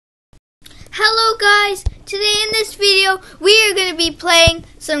Hello guys, today in this video we are going to be playing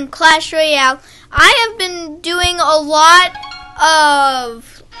some Clash Royale. I have been doing a lot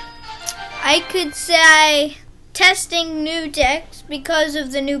of, I could say, testing new decks because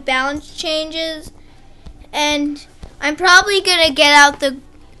of the new balance changes, and I'm probably going to get out the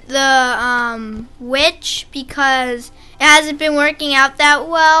Witch because it hasn't been working out that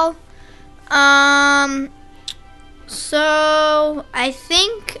well. So I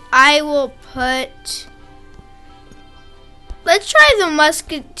think I will put, let's try the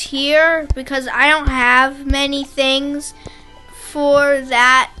Musketeer because I don't have many things for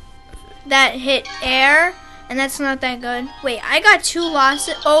that hit air, and that's not that good. Wait, I got 2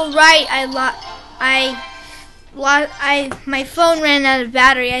 losses. Oh right, my phone ran out of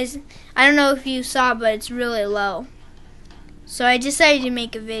battery. I don't know if you saw, but it's really low. So I decided to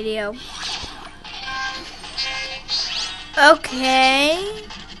make a video. Okay.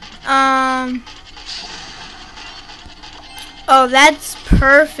 Oh, that's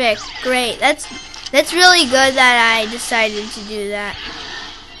perfect. Great. That's really good that I decided to do that.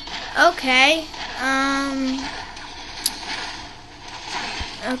 Okay.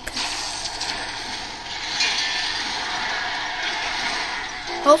 Okay.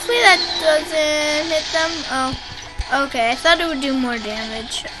 Hopefully that doesn't hit them. Oh. Okay, I thought it would do more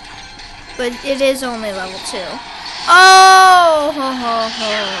damage. But it is only level 2. Oh, ho, ho,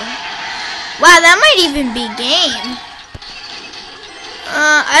 ho. Wow, that might even be game.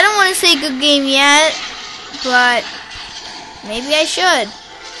 I don't want to say good game yet, but maybe I should.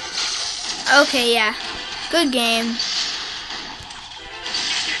 Okay, yeah, good game.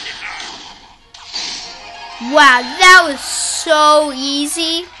 Wow, that was so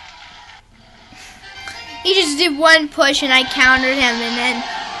easy. He just did one push and I countered him, and then,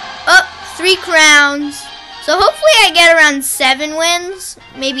 3 crowns. So hopefully I get around 7 wins,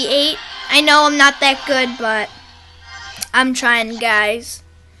 maybe 8. I know I'm not that good, but I'm trying, guys.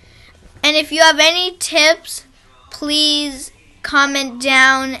 And if you have any tips, please comment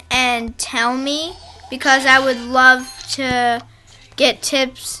down and tell me, because I would love to get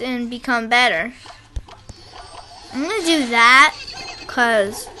tips and become better. I'm going to do that,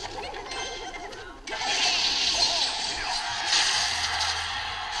 because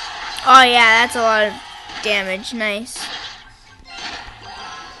oh yeah, that's a lot of damage. Nice.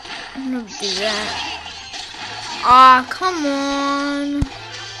 I'm gonna do that. Aw, come on.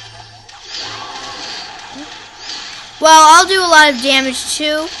 Well, I'll do a lot of damage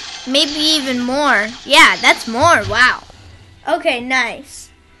too. Maybe even more. Yeah, that's more. Wow. Okay, nice.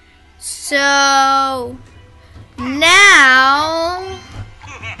 So now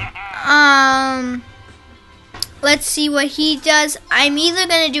let's see what he does. I'm either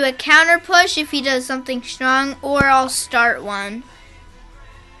going to do a counter push if he does something strong, or I'll start one.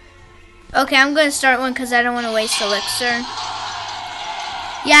 Okay, I'm going to start one because I don't want to waste elixir.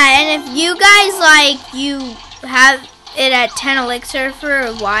 Yeah, and if you guys, you have it at 10 elixir for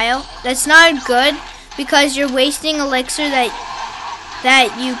a while, that's not good because you're wasting elixir that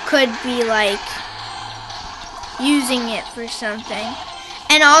you could be, using it for something.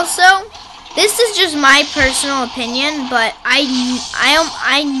 And also, this is just my personal opinion, but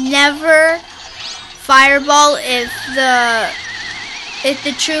I never fireball if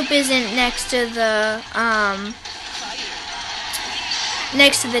the troop isn't next to the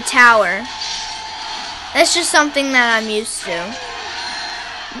tower. That's just something that I'm used to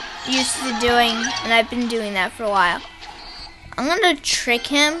doing, and I've been doing that for a while. I'm gonna trick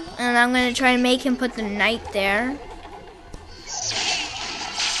him, and I'm gonna try to make him put the knight there.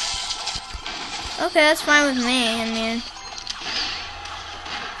 Okay, that's fine with me. I mean,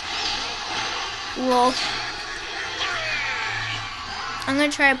 well, I'm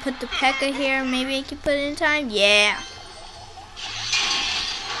gonna try to put the P.E.K.K.A. here. Maybe I can put it in time. Yeah.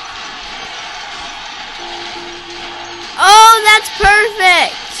 Oh, that's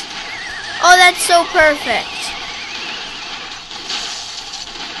perfect. Oh, that's so perfect.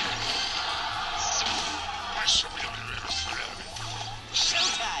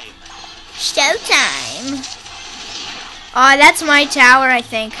 Showtime. Oh, that's my tower, I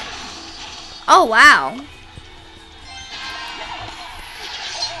think. Oh, wow.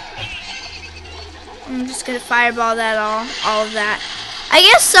 I'm just gonna fireball that all of that. I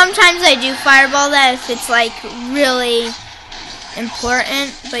guess sometimes I do fireball that if it's really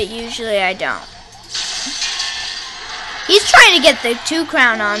important, but usually I don't. He's trying to get the 2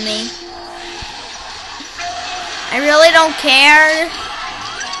 crown on me. I really don't care.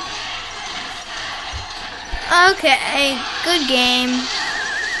 Okay, good game.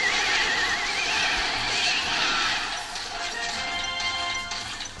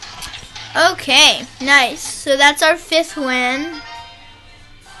 Okay, nice. So that's our 5th win.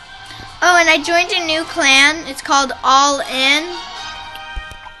 Oh, and I joined a new clan. It's called All In.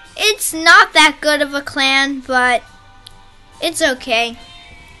 It's not that good of a clan, but it's okay.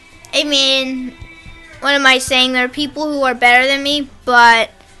 I mean, what am I saying? There are people who are better than me, but,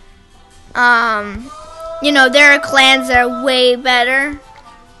 you know, there are clans that are way better.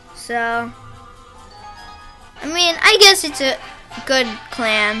 So, I mean, I guess it's a good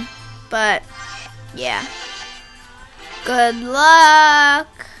clan, but, yeah. Good luck.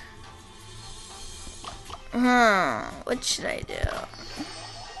 What should I do?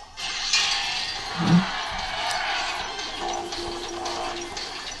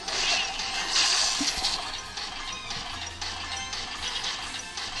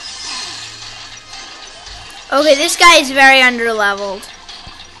 Okay, this guy is very underleveled.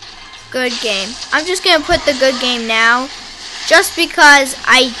 Good game. I'm just gonna put the good game now, just because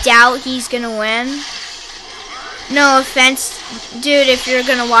I doubt he's gonna win. No offense, dude, if you're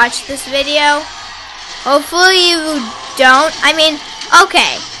gonna watch this video. Hopefully you don't. I mean,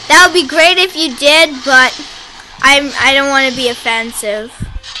 okay, that would be great if you did, but I don't want to be offensive.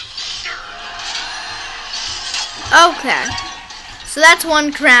 Okay. So that's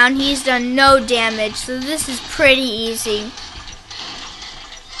 1 crown. He's done no damage, so this is pretty easy.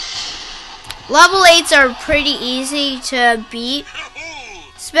 Level 8s are pretty easy to beat,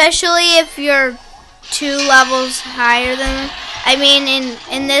 especially if you're 2 levels higher than. I mean,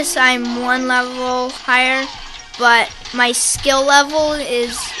 in this I'm 1 level higher, but my skill level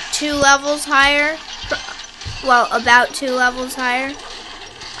is 2 levels higher. Well, about 2 levels higher.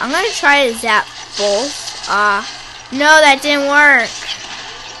 I'm gonna try to zap both. No, that didn't work.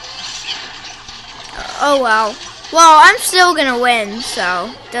 Oh well. Well, I'm still gonna win,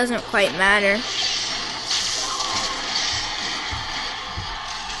 so it doesn't quite matter.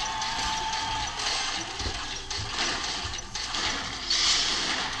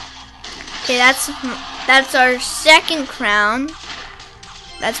 Okay, that's our 2nd crown.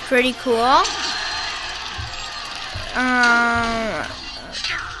 That's pretty cool.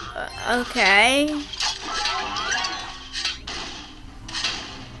 Okay.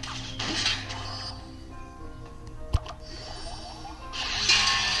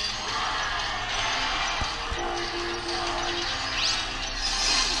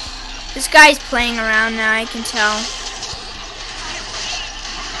 This guy's playing around now, I can tell.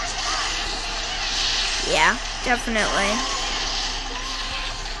 Yeah, definitely.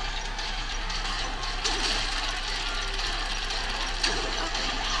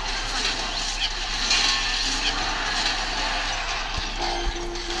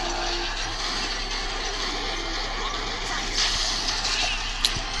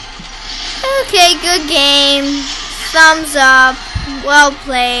 Okay, good game. Thumbs up. Well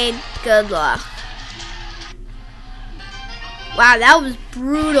played. Good luck. Wow, that was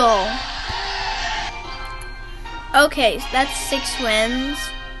brutal. Okay, so that's 6 wins.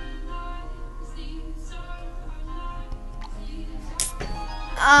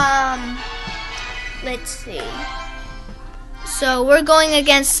 Let's see. So we're going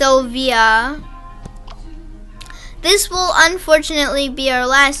against Sylvia. This will unfortunately be our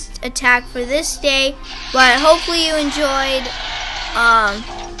last attack for this day, but hopefully you enjoyed.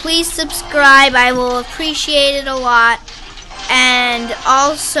 Please subscribe, I will appreciate it a lot. And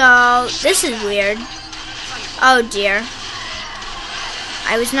also, this is weird. Oh dear.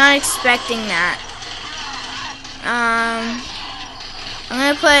 I was not expecting that. I'm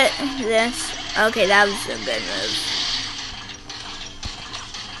gonna put this. Okay, that was a good move.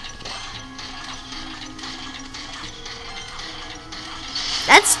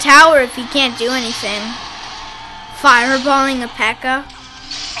 That's tower if he can't do anything. Fireballing a P.E.K.K.A.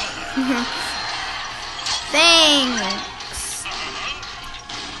 Thanks.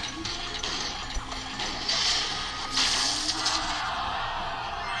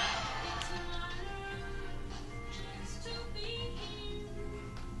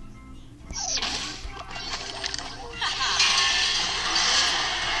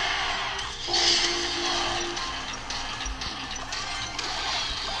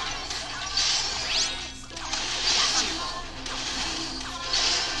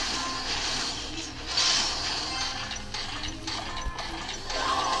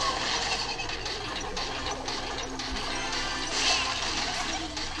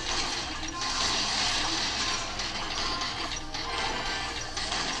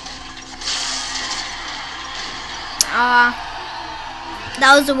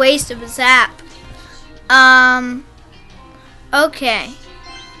 That was a waste of a zap. Okay.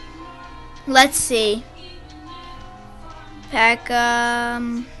 Let's see.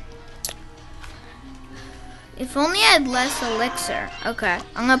 If only I had less elixir. Okay,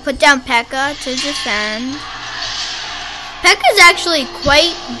 I'm gonna put down P.E.K.K.A. to defend. P.E.K.K.A. is actually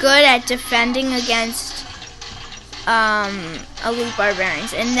quite good at defending against elite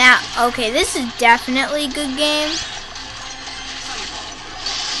barbarians. And that, okay, this is definitely a good game.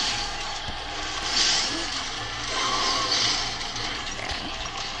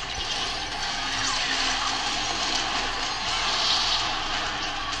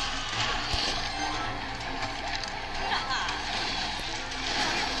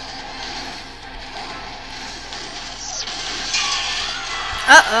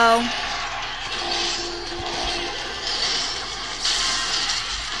 Uh-oh.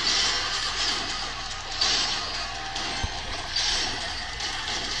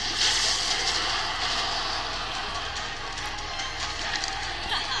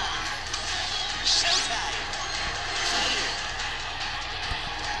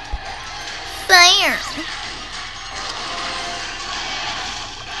 Fire.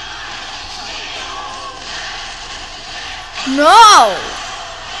 No!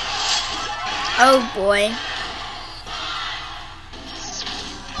 Oh boy.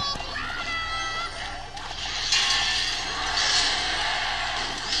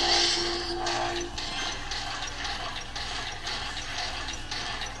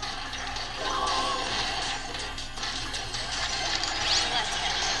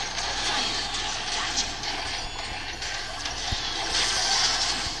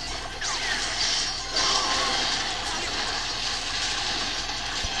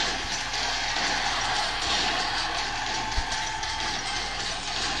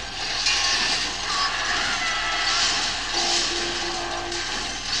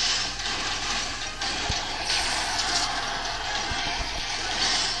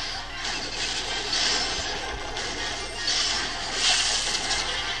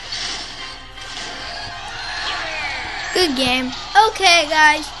 Good game. Okay,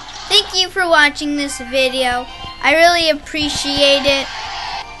 guys. Thank you for watching this video. I really appreciate it.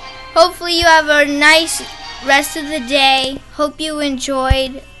 Hopefully you have a nice rest of the day. Hope you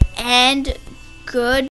enjoyed, and good.